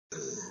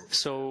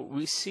So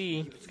we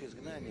see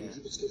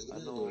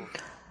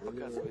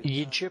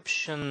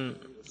Egyptian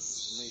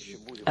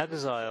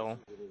exile.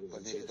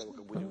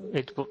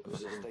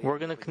 We're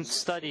going to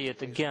study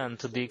it again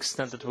to the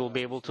extent that we'll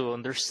be able to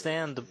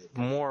understand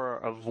more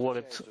of what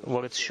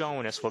it's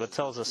showing us, what it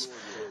tells us.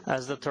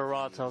 As the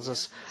Torah tells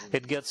us,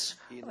 it gets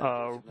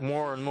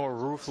more and more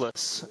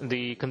ruthless.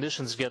 The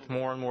conditions get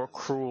more and more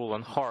cruel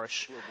and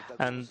harsh.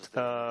 And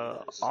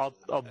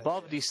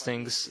above these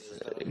things,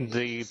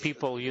 the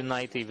people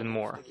unite even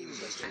more.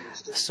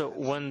 So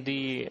when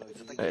the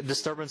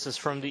disturbances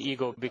from the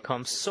ego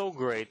become so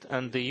great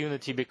and the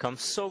unity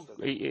becomes so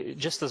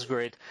just as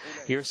great,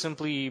 you're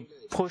simply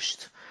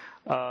pushed.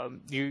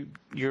 You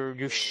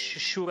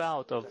shoot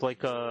out of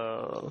like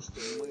a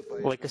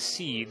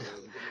seed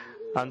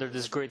under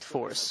this great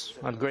force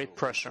and great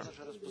pressure.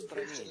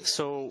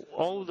 So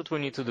all that we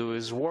need to do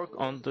is work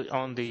on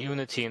the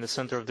unity in the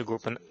center of the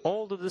group, and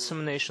all the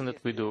dissemination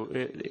that we do.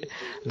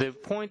 The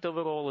point of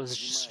it all is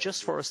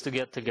just for us to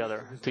get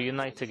together, to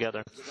unite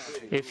together.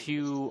 If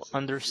you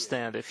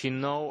understand, if you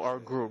know our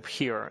group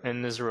here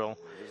in Israel,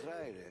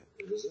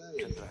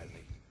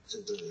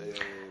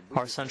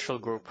 our central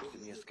group,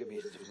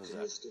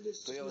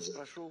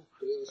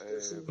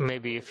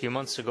 maybe a few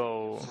months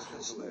ago,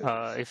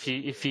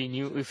 if you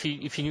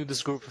knew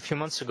this group a few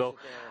months ago,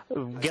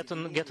 get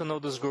to know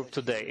this group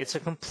today. It's a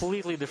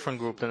completely different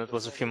group than it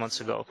was a few months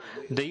ago.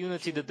 The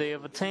unity that they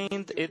have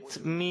attained,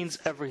 it means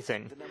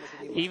everything.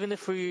 Even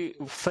if we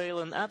fail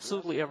in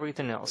absolutely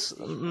everything else,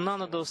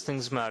 none of those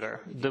things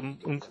matter.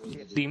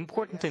 The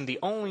important thing, the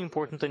only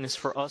important thing, is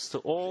for us to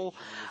all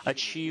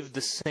achieve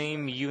the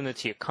same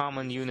unity, a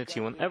common unity,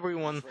 when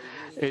everyone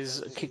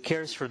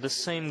cares for the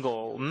same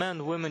goal.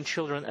 Men, women,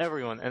 children,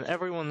 everyone. And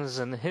everyone is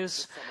in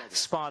his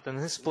spot, in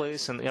his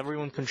place, and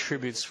everyone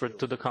contributes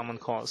to the common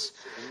cause.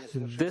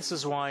 This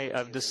is why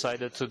I've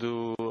decided to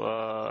do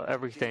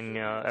everything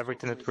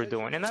that we're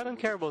doing. And I don't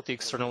care about the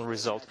external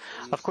result.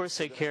 Of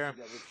course, I care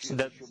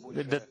that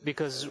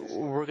because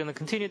we're going to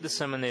continue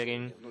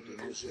disseminating,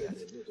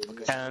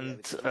 and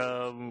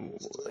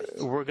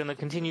we're going to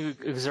continue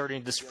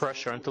exerting this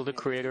pressure until the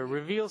Creator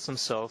reveals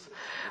Himself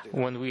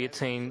when we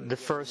attain the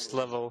first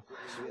level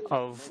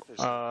of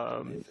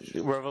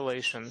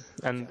revelation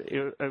and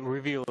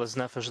reveal as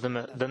Nefesh,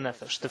 the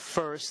Nefesh, the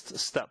first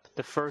step,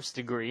 the first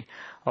degree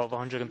of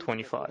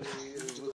 125.